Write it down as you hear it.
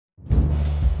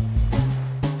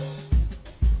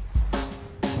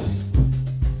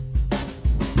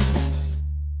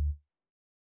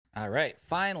All right,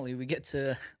 finally we get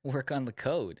to work on the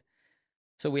code.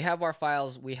 So we have our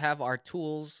files, we have our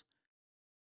tools.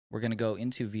 We're going to go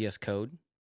into VS Code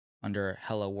under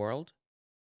Hello World.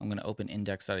 I'm going to open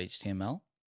index.html.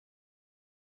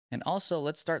 And also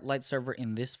let's start Light Server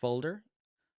in this folder.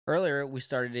 Earlier we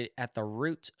started it at the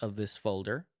root of this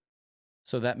folder.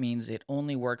 So that means it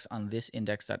only works on this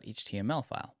index.html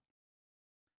file.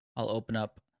 I'll open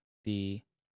up the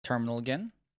terminal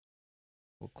again.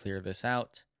 We'll clear this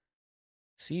out.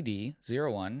 CD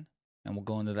 01, and we'll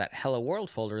go into that Hello World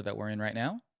folder that we're in right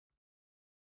now.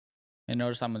 And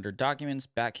notice I'm under Documents.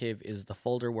 Batcave is the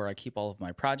folder where I keep all of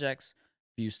my projects.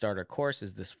 Vue Starter Course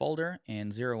is this folder,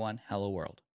 and 01 Hello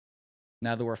World.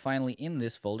 Now that we're finally in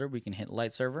this folder, we can hit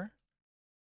Light Server,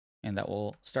 and that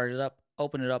will start it up,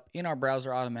 open it up in our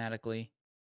browser automatically,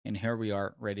 and here we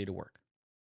are ready to work.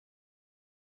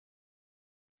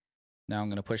 Now I'm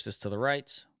going to push this to the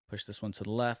right, push this one to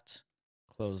the left,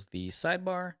 close the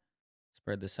sidebar,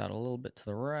 spread this out a little bit to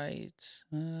the right.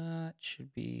 It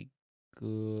should be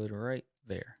good right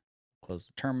there. Close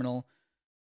the terminal,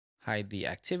 hide the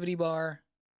activity bar,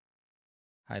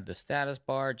 hide the status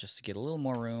bar just to get a little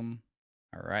more room.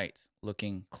 All right,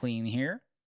 looking clean here.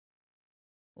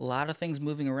 A lot of things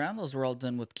moving around. Those were all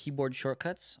done with keyboard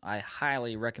shortcuts. I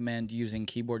highly recommend using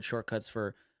keyboard shortcuts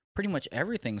for pretty much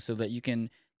everything so that you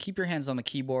can keep your hands on the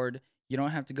keyboard. You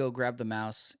don't have to go grab the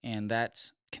mouse, and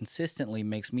that consistently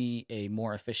makes me a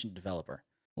more efficient developer.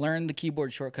 Learn the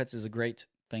keyboard shortcuts is a great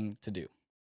thing to do.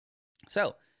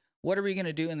 So what are we going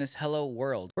to do in this Hello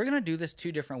World? We're going to do this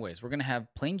two different ways. We're going to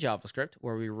have plain JavaScript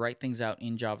where we write things out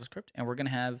in JavaScript, and we're going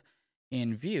to have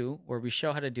in Vue where we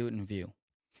show how to do it in Vue.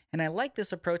 And I like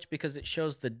this approach because it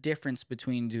shows the difference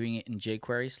between doing it in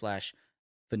jQuery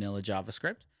 / vanilla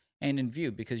JavaScript and in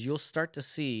Vue, because you'll start to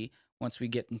see once we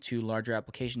get into larger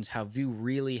applications how Vue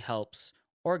really helps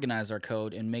organize our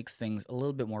code and makes things a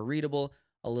little bit more readable,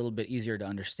 a little bit easier to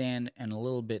understand, and a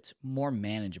little bit more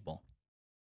manageable.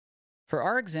 For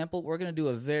our example, we're going to do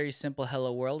a very simple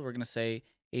Hello World. We're going to say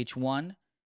h1,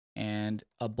 and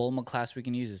a Bulma class we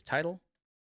can use is title.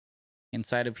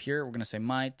 Inside of here, we're going to say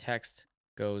my text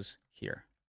goes here.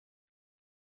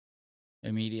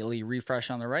 Immediately refresh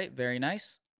on the right. Very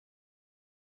nice.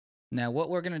 Now what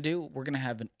we're going to do, we're going to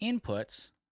have an input.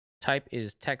 Type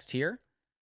is text here.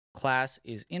 Class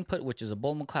is input, which is a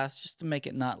Bulma class, just to make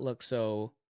it not look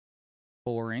so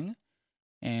boring.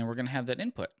 And we're going to have that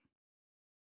input.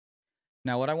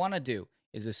 Now what I want to do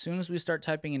is as soon as we start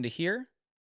typing into here,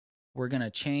 we're going to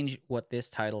change what this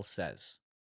title says.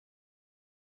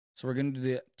 So we're going to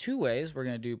do it two ways. We're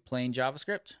going to do plain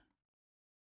JavaScript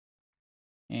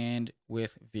and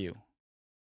with Vue.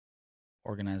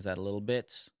 Organize that a little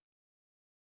bit.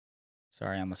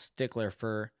 Sorry, I'm a stickler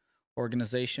for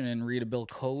organization and readable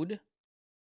code.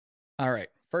 All right,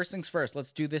 first things first,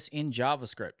 let's do this in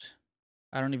JavaScript.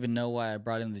 I don't even know why I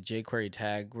brought in the jQuery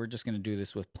tag. We're just going to do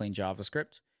this with plain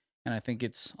JavaScript. And I think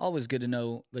it's always good to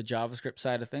know the JavaScript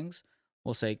side of things.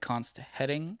 We'll say const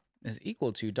heading is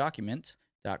equal to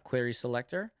document.query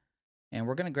selector. And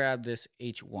we're going to grab this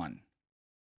h1.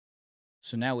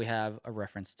 So now we have a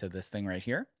reference to this thing right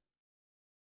here.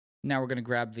 Now we're going to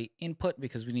grab the input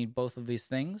because we need both of these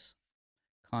things.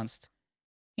 Const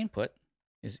input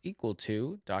is equal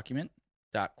to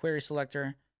document.query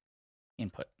selector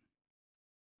input.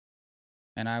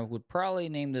 And I would probably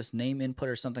name this name input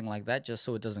or something like that just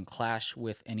so it doesn't clash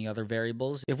with any other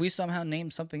variables if we somehow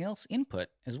name something else input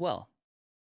as well.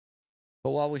 But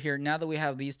while we're here, now that we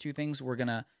have these two things, we're going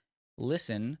to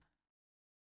listen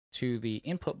to the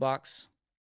input box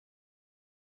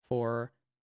for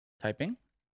typing.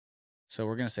 So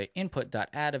we're going to say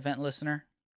input.add event listener.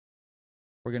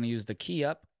 We're going to use the key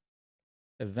up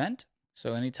event.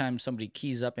 So anytime somebody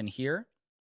keys up in here,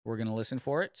 we're going to listen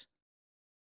for it.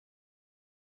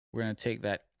 We're going to take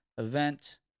that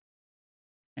event.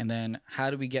 And then how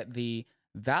do we get the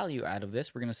value out of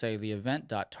this? We're going to say the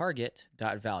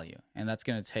event.target.value. And that's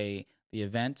going to take the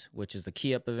event, which is the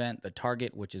key up event, the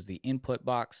target, which is the input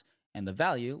box, and the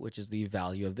value, which is the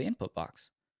value of the input box.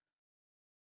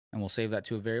 And we'll save that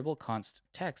to a variable. Const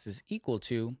text is equal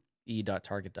to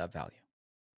e.target.value.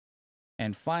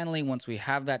 And finally, once we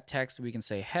have that text, we can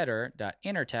say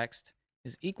header.innerText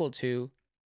is equal to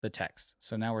the text.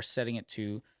 So now we're setting it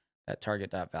to that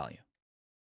target.value.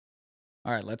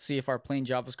 All right, let's see if our plain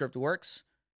JavaScript works.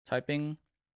 Typing,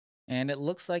 and it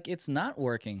looks like it's not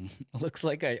working. It looks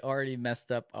like I already messed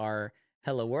up our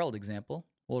Hello World example.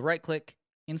 We'll right-click,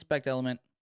 inspect element,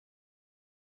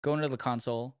 go into the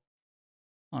console,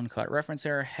 uncut reference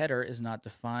error, header is not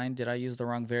defined. Did I use the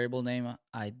wrong variable name?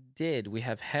 I did. We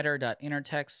have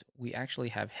header.innerText. We actually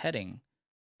have heading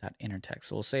inner-text.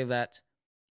 So we'll save that,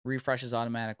 refreshes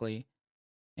automatically,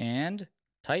 and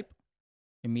type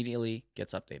immediately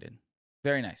gets updated.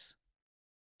 Very nice.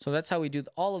 So that's how we do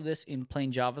all of this in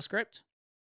plain JavaScript.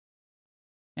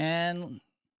 And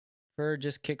for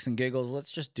just kicks and giggles,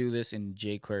 let's just do this in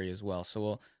jQuery as well. So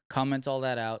we'll comment all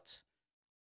that out.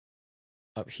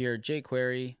 Up here,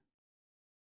 jQuery.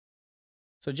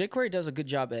 So jQuery does a good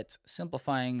job at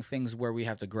simplifying things where we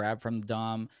have to grab from the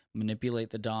DOM, manipulate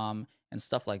the DOM, and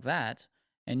stuff like that.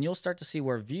 And you'll start to see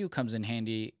where Vue comes in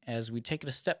handy as we take it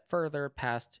a step further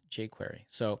past jQuery.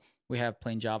 So we have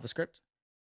plain JavaScript.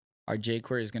 Our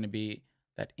jQuery is going to be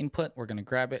that input. We're going to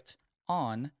grab it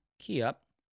on key up,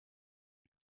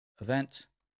 event,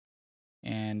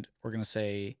 and we're going to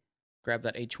say grab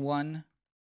that h1.text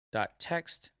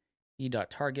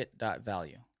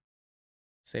e.target.value.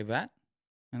 Save that.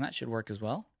 And that should work as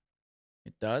well.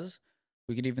 It does.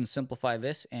 We could even simplify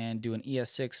this and do an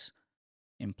ES6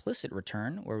 implicit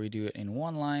return where we do it in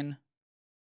one line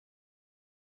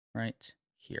right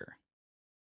here.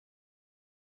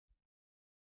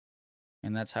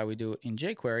 And that's how we do it in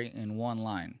jQuery in one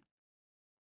line.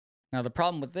 Now the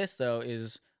problem with this though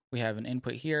is we have an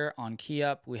input here on key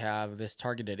up. We have this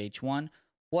target at h1.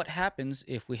 What happens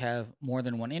if we have more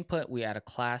than one input? We add a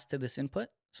class to this input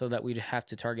so that we'd have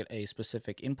to target a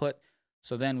specific input.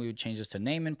 So then we would change this to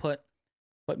name input,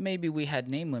 but maybe we had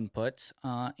name inputs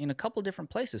in a couple different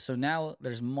places. So now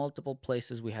there's multiple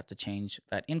places we have to change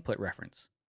that input reference.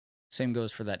 Same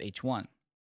goes for that h1.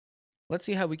 Let's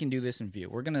see how we can do this in Vue.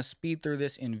 We're going to speed through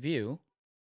this in Vue.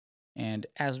 And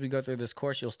as we go through this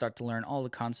course, you'll start to learn all the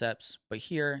concepts, but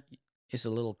here is a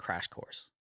little crash course.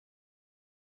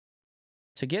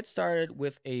 To get started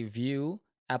with a Vue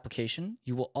application,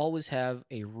 you will always have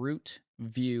a root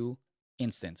Vue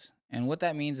instance. And what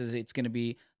that means is it's going to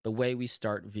be the way we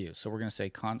start Vue. So we're going to say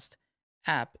const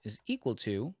app is equal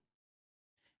to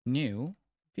new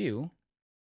Vue.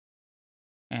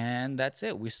 And that's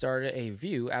it. We started a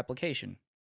Vue application.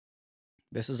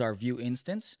 This is our Vue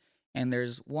instance. And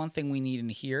there's one thing we need in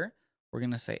here. We're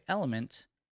going to say element,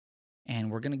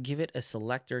 and we're going to give it a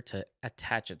selector to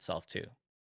attach itself to.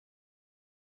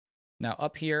 Now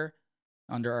up here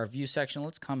under our Vue section,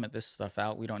 let's comment this stuff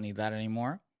out. We don't need that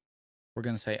anymore. We're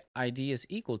going to say ID is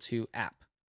equal to app.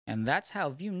 And that's how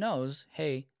Vue knows,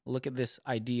 hey, look at this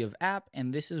ID of app,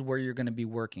 and this is where you're going to be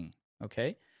working.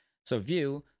 Okay. So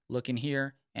Vue, look in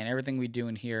here, and everything we do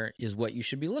in here is what you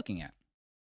should be looking at.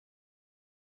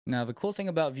 Now, the cool thing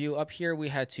about Vue, up here, we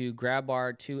had to grab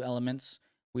our two elements.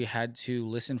 We had to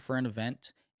listen for an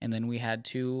event, and then we had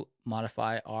to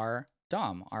modify our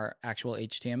DOM, our actual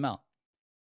HTML.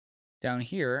 Down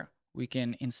here, we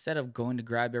can, instead of going to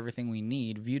grab everything we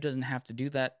need, Vue doesn't have to do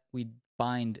that. We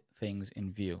bind things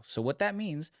in Vue. So what that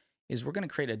means is we're going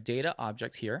to create a data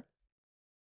object here.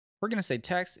 We're going to say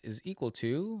text is equal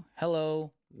to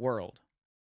hello world.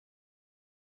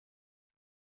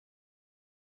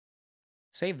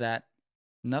 Save that.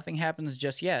 Nothing happens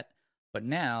just yet, but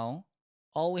now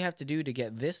all we have to do to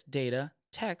get this data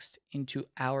text into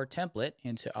our template,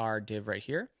 into our div right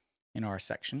here in our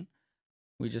section,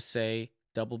 we just say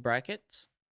double brackets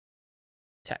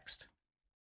text.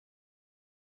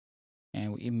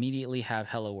 And we immediately have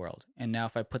hello world. And now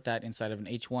if I put that inside of an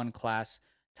h1 class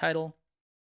title,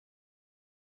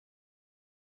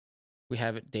 we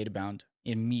have it data bound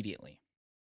immediately.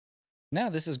 Now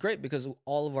this is great because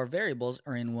all of our variables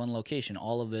are in one location.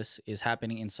 All of this is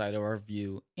happening inside of our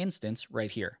Vue instance right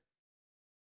here.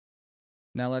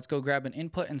 Now let's go grab an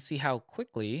input and see how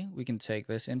quickly we can take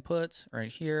this input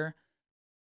right here.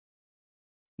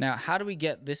 Now, how do we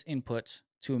get this input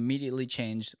to immediately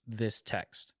change this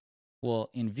text?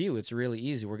 Well, in Vue, it's really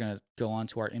easy. We're going to go on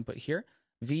to our input here.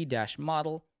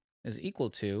 v-model is equal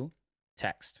to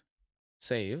text.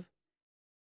 Save.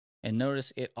 And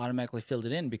notice it automatically filled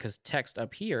it in because text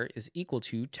up here is equal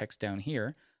to text down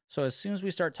here. So as soon as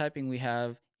we start typing, we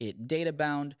have it data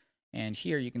bound. And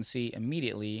here you can see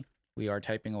immediately we are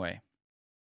typing away.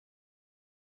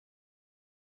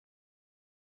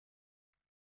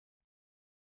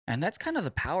 And that's kind of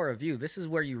the power of Vue. This is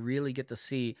where you really get to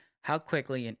see how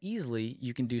quickly and easily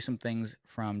you can do some things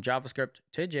from JavaScript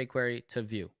to jQuery to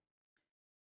Vue.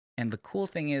 And the cool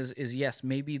thing is yes,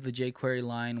 maybe the jQuery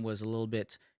line was a little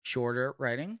bit shorter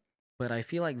writing, but I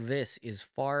feel like this is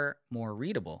far more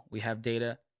readable. We have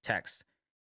data, text.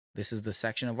 This is the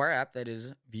section of our app that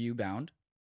is Vue bound.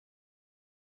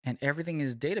 And everything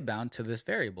is data bound to this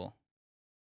variable.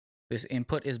 This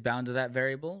input is bound to that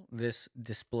variable. This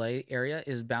display area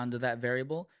is bound to that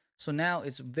variable. So now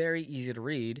it's very easy to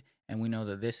read, and we know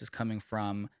that this is coming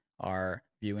from our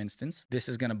Vue instance. This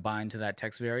is going to bind to that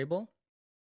text variable.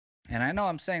 And I know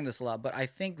I'm saying this a lot, but I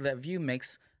think that Vue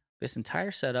makes this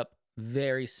entire setup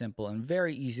very simple and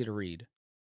very easy to read.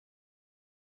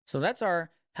 So that's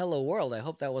our hello world. I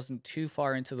hope that wasn't too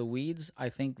far into the weeds. I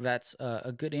think that's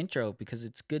a good intro because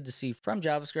it's good to see from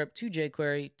JavaScript to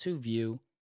jQuery to Vue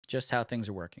just how things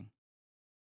are working.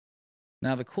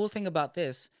 Now, the cool thing about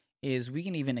this is we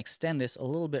can even extend this a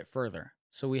little bit further.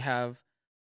 So we have,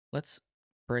 let's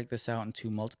break this out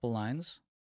into multiple lines.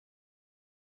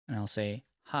 And I'll say,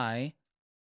 hi.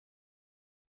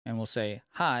 And we'll say,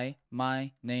 hi,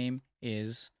 my name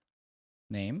is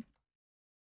name.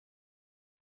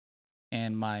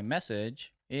 And my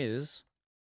message is,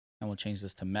 and we'll change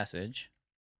this to message.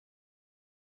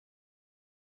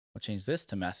 We'll change this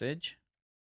to message.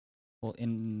 We'll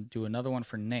do another one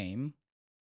for name.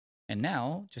 And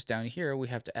now, just down here, we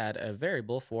have to add a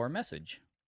variable for message.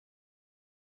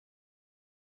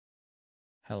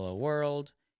 Hello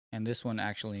world. And this one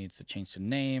actually needs to change to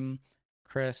name,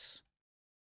 Chris.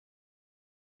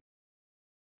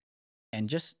 And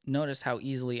just notice how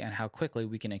easily and how quickly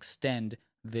we can extend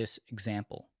this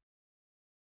example.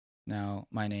 Now,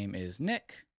 my name is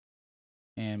Nick,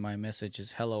 and my message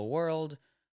is hello world,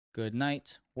 good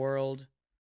night world.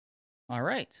 All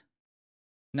right.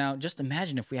 Now, just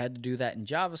imagine if we had to do that in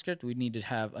JavaScript, we'd need to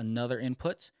have another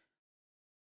input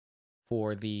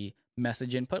for the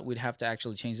message input. We'd have to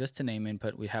actually change this to name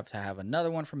input. We'd have to have another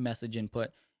one for message input,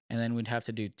 and then we'd have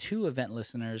to do 2 event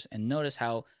listeners. And notice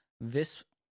how this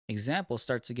example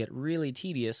starts to get really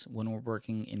tedious when we're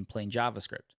working in plain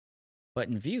JavaScript. But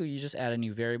in Vue, you just add a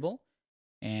new variable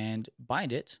and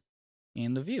bind it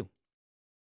in the Vue.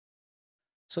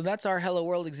 So that's our hello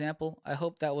world example. I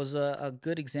hope that was a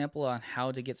good example on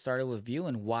how to get started with Vue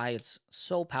and why it's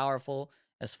so powerful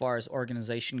as far as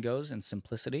organization goes and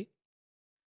simplicity.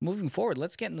 Moving forward,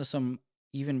 let's get into some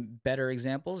even better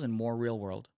examples and more real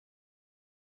world.